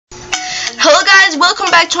guys, welcome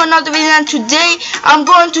back to another video, and today I'm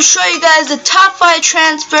going to show you guys the top 5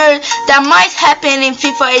 transfer that might happen in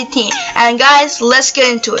FIFA 18. And guys, let's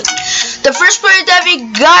get into it. The first player that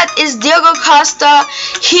we got is Diego Costa.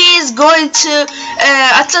 He is going to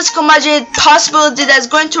Atletico Madrid, possibility that's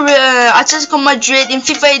going to Atletico Madrid in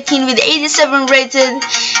FIFA 18 with 87 rated.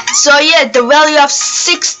 So yeah, the value of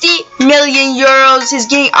 60 million euros. He's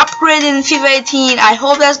getting upgraded in FIFA 18. I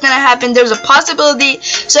hope that's gonna happen. There's a possibility.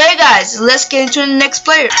 So yeah guys, let's get into the next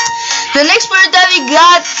player. The next player that we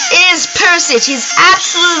got is Perisic. He's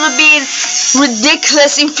absolutely being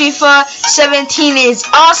ridiculous in FIFA 17. He's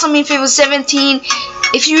awesome in FIFA 17.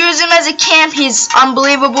 If you use him as a camp, he's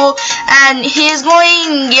unbelievable. And he is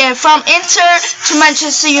going from Inter to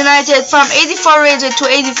Manchester United, from 84 rated to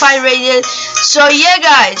 85 rated. So yeah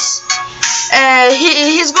guys,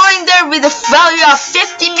 he's going there with a value of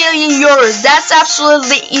 50 million euros. That's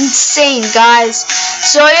absolutely insane, guys.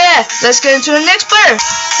 So yeah, let's get into the next player.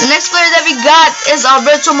 The next player that we got is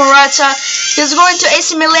Alberto Morata. He's going to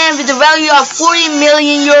AC Milan with a value of 40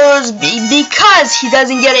 million euros because he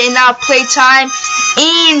doesn't get enough play time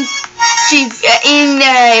in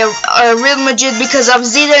Real Madrid because of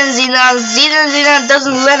Zidane. Zidane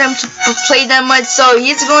doesn't let him to play that much, so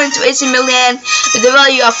he's going to AC Milan with a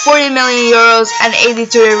value of 40 million euros and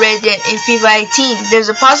 83 rated in FIFA 18. There's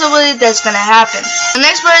a possibility that's gonna happen. The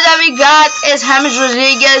next player that we got is James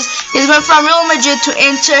Rodriguez. He's going from Real Madrid to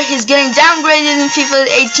Inter. He's getting downgraded in FIFA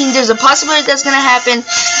 18. There's a possibility that's gonna happen,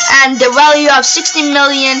 and the value of 60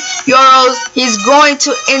 million euros. He's going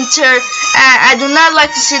to Inter. I do not like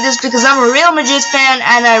to see this because I'm a Real Madrid fan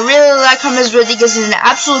and I really like James Rodriguez. He's an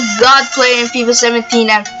absolute god player in FIFA 17,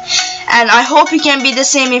 and I hope he can be the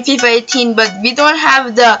same in FIFA 18, but we don't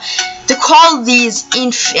have the qualities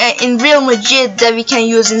in Real Madrid that we can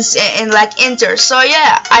use in like Inter. So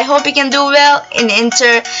yeah, I hope he can do well in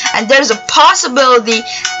Inter, and there's a possibility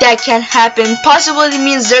that can happen. Possibility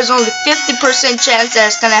means there's only 50% chance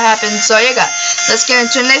that's gonna happen. So yeah guys, let's get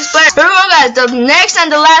into the next player. Here we go guys, the next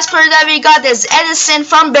and the last player that we got is Edison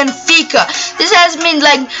from Benfica. This has been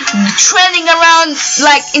like trending around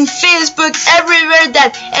like in Facebook everywhere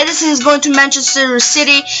that Edison is going to Manchester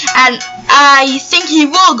City, and I think he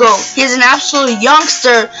will go. He's an absolute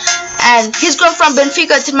youngster, and he's going from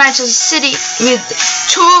Benfica to Manchester City with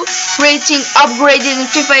 2 rating upgraded in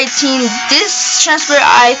FIFA 18. This transfer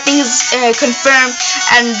I think is confirmed,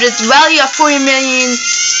 and with value of 40 million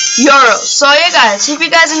euros. So yeah guys, if you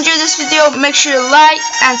guys enjoyed this video, make sure you like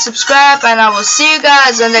and subscribe, and I will see you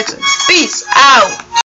guys on the next one. Peace out.